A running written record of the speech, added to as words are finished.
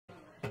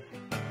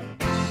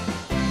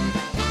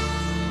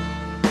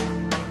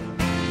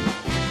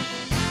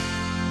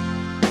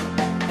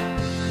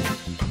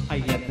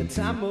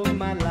time of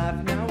my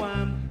life, now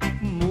I'm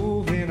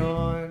moving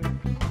on.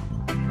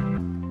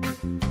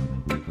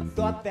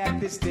 Thought that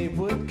this day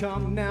would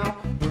come, now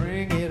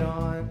bring it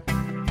on.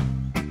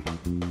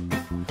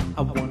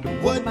 I wonder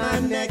what my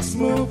next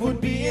move would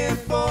be and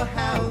for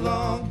how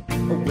long.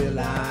 Or will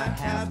I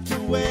have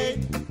to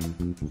wait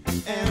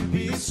and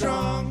be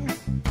strong?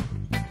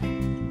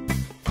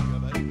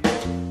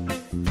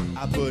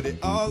 I put it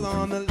all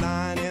on the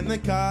line and the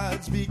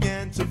cards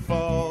began to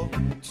fall.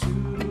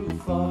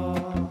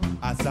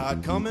 I saw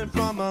it coming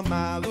from a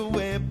mile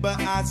away, but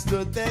I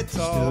stood there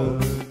tall.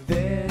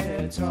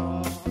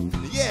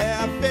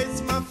 Yeah, I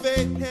faced my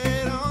fate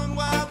head on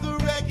while the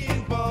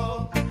wrecking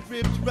ball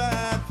ripped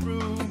right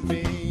through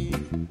me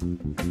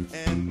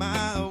and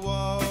my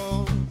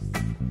walls.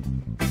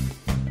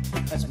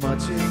 As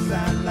much as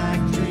I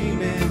like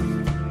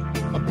dreaming,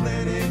 a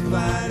planning,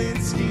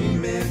 plotting,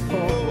 scheming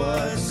for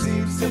what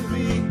seems to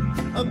be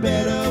a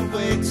better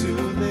way to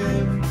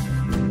live.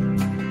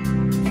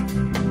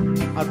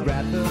 I'd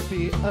rather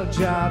be a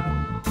job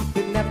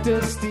than have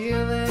to steal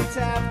and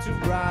have to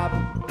rob.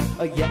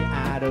 Yeah,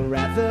 I'd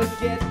rather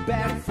get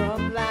back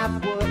from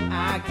life what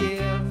I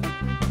give.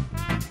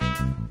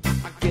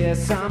 I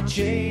guess I'm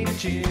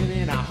changing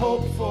and I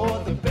hope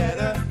for the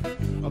better.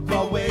 I've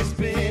always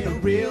been a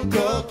real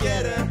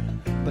go-getter,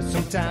 but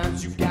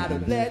sometimes you gotta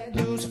let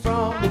loose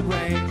from the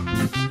rain.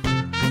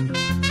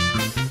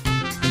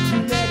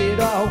 Let it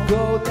all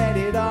go, let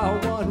it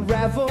all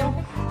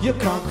unravel. Your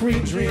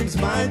concrete dreams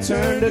might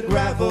turn to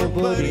gravel,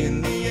 but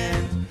in the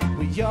end,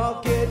 we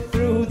all get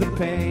through the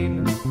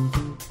pain.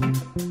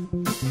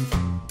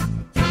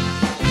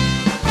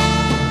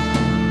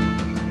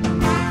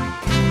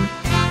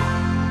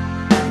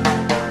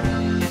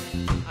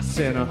 I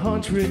sent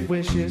 100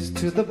 wishes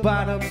to the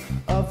bottom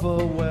of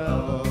a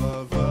well.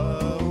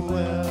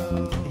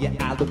 Yeah,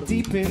 I looked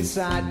deep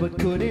inside but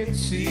couldn't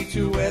see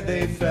to where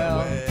they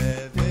fell.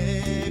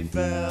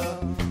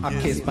 I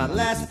kissed my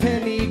last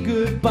penny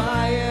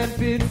goodbye and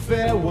bid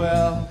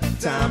farewell.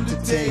 Time to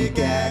take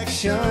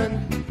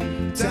action,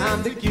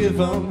 time to give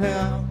them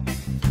hell.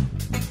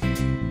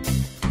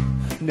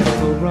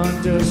 Never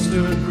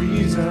understood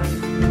reason,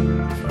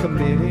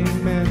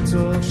 committing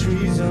mental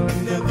treason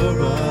never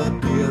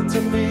appealed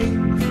to me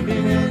in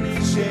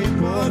any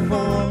shape or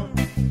form.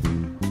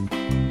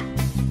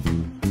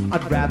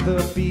 I'd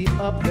rather be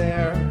up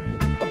there,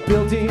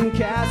 building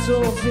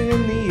castles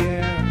in the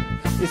air.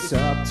 It's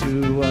up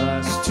to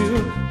us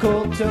to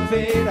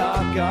cultivate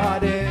our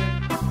garden.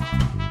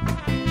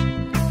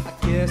 I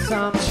guess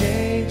I'm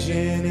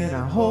changing and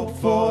I hope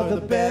for the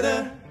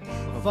better.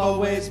 I've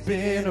always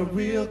been a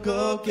real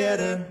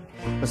go-getter,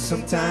 but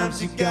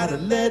sometimes you gotta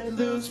let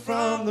loose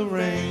from the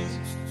reins.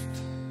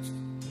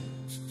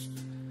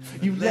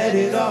 You let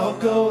it all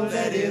go,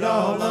 let it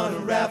all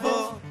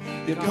unravel.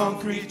 Your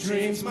concrete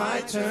dreams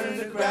might turn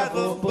to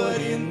gravel, but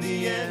in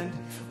the end,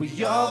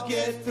 we all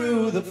get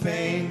through the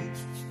pain.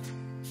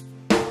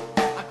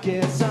 I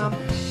guess I'm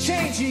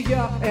changing,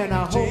 yeah, and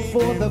I hope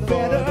for the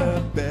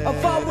better.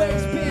 I've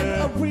always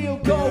been a real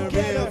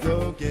go-getter,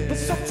 but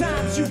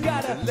sometimes you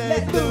gotta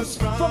let loose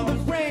from the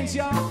reins,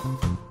 y'all.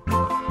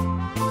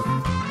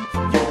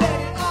 You let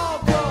it all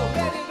go,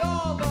 let it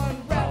all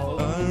unravel.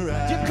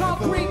 Your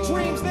concrete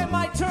dreams, they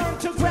might turn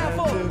to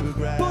gravel,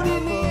 but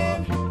in the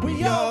end,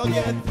 we all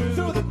get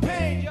through